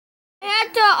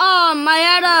I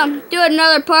had to do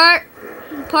another part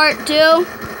 2.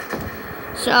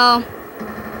 So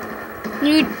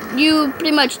you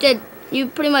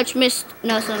pretty much missed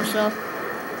nothing. So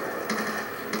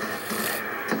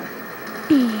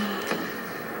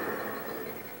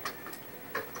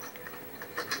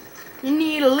you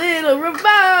need a little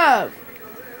revive.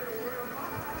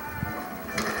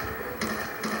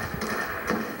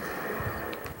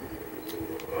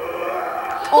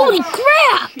 Holy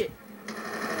crap! Shit.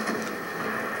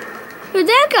 Dude,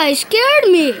 that guy scared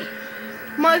me.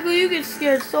 Michael, you get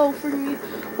scared so freaking.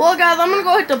 Well, guys, I'm gonna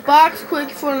go hit the box quick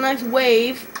for the next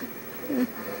wave.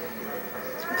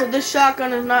 Because this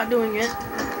shotgun is not doing it.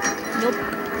 Nope.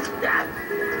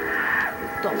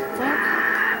 What the fuck?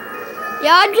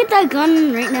 Yeah, I'd get that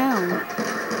gun right now.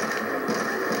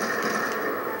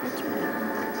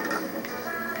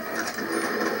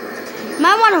 You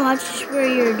might want to watch where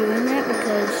you're doing that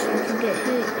because you can get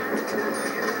hit.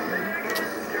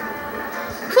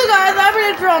 So guys,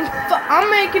 I'm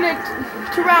making it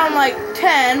to round like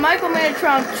 10. Michael made it to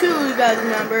round 2, you guys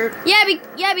remember? Yeah,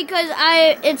 because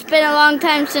it's been a long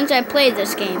time since I played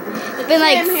this game. It's been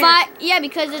like 5. Yeah,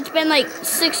 because it's been like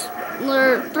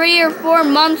 3 or 4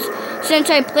 months since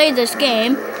I played this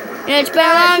game, and it's been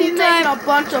a long he's time. Making a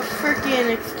bunch of freaking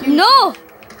excuses. No.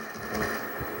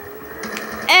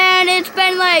 And it's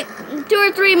been like 2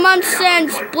 or 3 months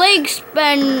since Blake's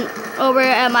been over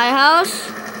at my house.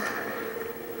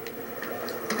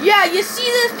 Yeah, you see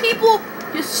this, people?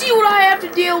 You see what I have to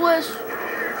deal with?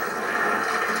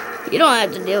 You don't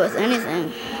have to deal with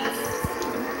anything.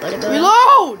 But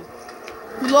Reload!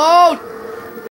 Reload!